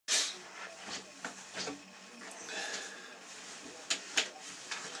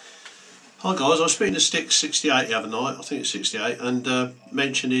Hi guys, I was speaking to Stick 68 the other night, I think it's 68, and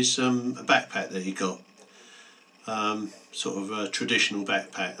mentioned his a backpack that he got, sort of a traditional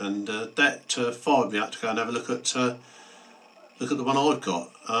backpack, and that fired me up to go and have a look at the one I've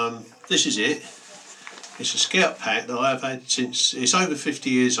got. This is it. It's a Scout pack that I have had since, it's over 50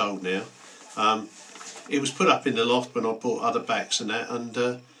 years old now. It was put up in the loft when I bought other backs and that,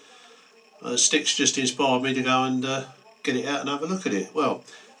 and Stick's just inspired me to go and get it out and have a look at it. Well,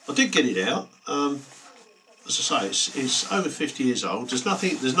 I did get it out. As I say, it's over 50 years old. There's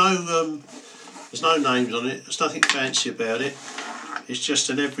nothing. There's no names on it. There's nothing fancy about it. It's just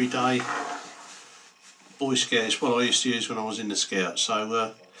an everyday Boy Scout. It's what I used to use when I was in the Scouts.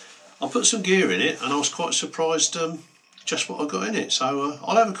 So I put some gear in it, and I was quite surprised just what I got in it. So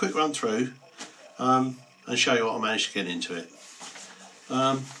I'll have a quick run through and show you what I managed to get into it.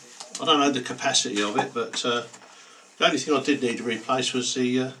 I don't know the capacity of it, but the only thing I did need to replace was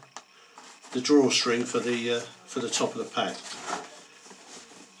the drawstring for the top of the pack.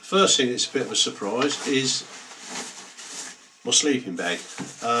 The first thing that's a bit of a surprise is my sleeping bag.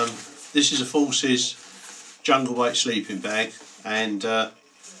 This is a Forces jungle weight sleeping bag, and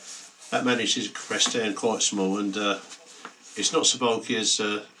that manages to compress down quite small, and it's not so bulky as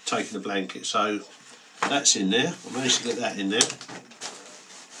taking a blanket. So that's in there. I managed to get that in there.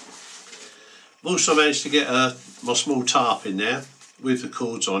 I've also managed to get my small tarp in there with the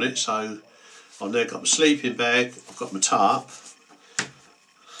cords on it. So I've now got my sleeping bag, I've got my tarp.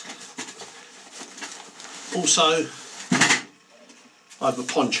 Also, I have a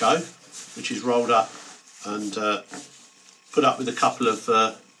poncho, which is rolled up and put up with a couple of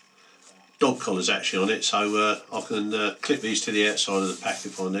dog collars actually on it, so I can clip these to the outside of the pack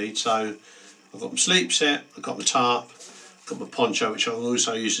if I need. So I've got my sleep set, I've got my tarp, I've got my poncho, which I will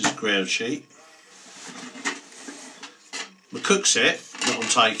also use as a ground sheet. My cook set that I'm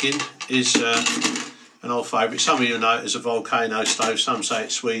taking is an old favourite. Some of you know it as a volcano stove, some say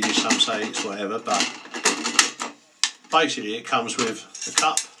it's Swedish, some say it's whatever, but basically it comes with a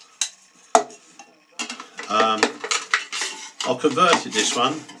cup. I've converted this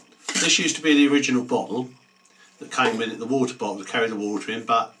one. This used to be the original bottle that came with it, the water bottle to carry the water in,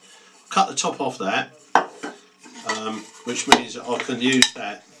 but I cut the top off that, which means that I can use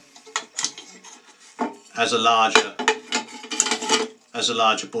that as a larger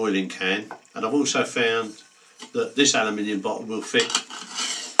boiling can. And I've also found that this aluminium bottle will fit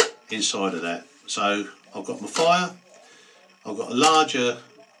inside of that. So I've got my fire, I've got a larger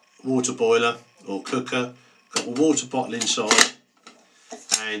water boiler or cooker, got my water bottle inside,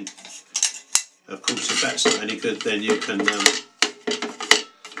 and of course if that's not any good, then you can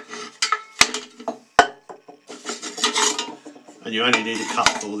and you only need a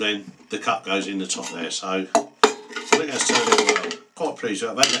cupful, then the cup goes in the top there. So I think that's turned out well. Quite pleased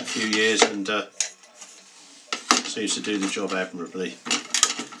with it. I've had that a few years, and seems to do the job admirably.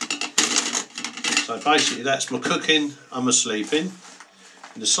 So basically that's my cooking and my sleeping.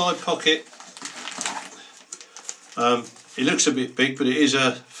 In the side pocket, it looks a bit big, but it is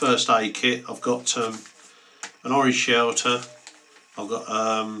a first aid kit. I've got an orange shelter, I've got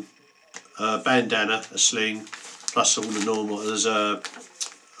a bandana, a sling, plus all the normal. There's a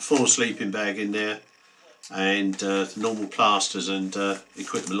full sleeping bag in there, and the normal plasters and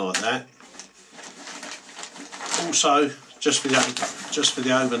equipment like that. Also, just for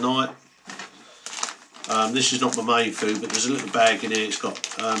the overnight, this is not my main food, but there's a little bag in here. It's got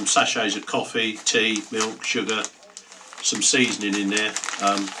sachets of coffee, tea, milk, sugar, some seasoning in there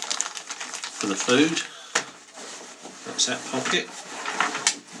for the food. That's that pocket.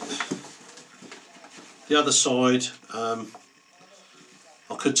 The other side,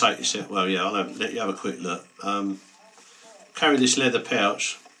 I could take this out. Well, yeah, I'll let you have a quick look. Carry this leather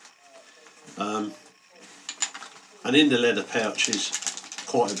pouch, and in the leather pouch is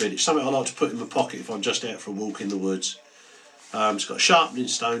quite a bit. It's something I like to put in my pocket if I'm just out for a walk in the woods. It's got a sharpening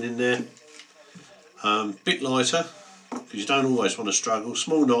stone in there, bit lighter because you don't always want to struggle.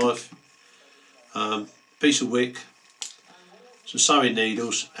 Small knife, piece of wick, some sewing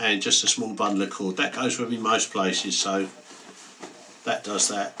needles, and just a small bundle of cord. That goes with me most places, so that does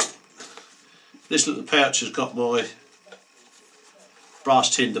that. This little pouch has got my brass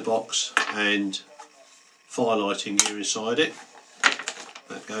tinder box and firelighting gear inside it.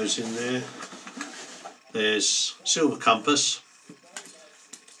 That goes in there. There's silver compass,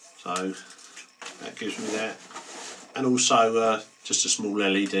 so that gives me that, and also just a small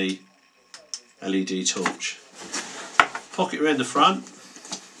LED torch. Pocket around the front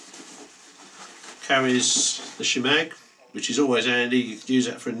carries the shemag, which is always handy. You can use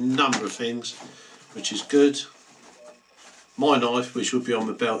that for a number of things, which is good. my knife, which would be on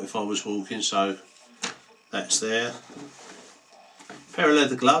my belt if I was walking, so that's there. Pair of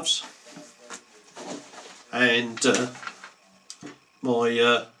leather gloves, and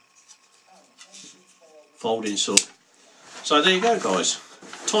my folding saw. So there you go, guys.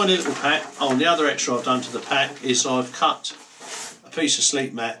 Tiny little pack. Oh, and the other extra I've done to the pack is I've cut a piece of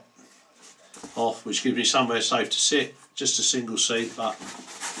sleep mat off, which gives me somewhere safe to sit, just a single seat, but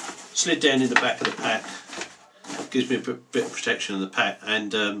slid down in the back of the pack, gives me a bit of protection in the pack,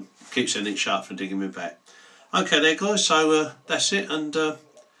 and keeps anything sharp from digging me back. Okay there, guys, so that's it, and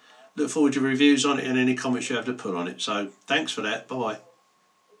look forward to reviews on it and any comments you have to put on it. So thanks for that, bye bye.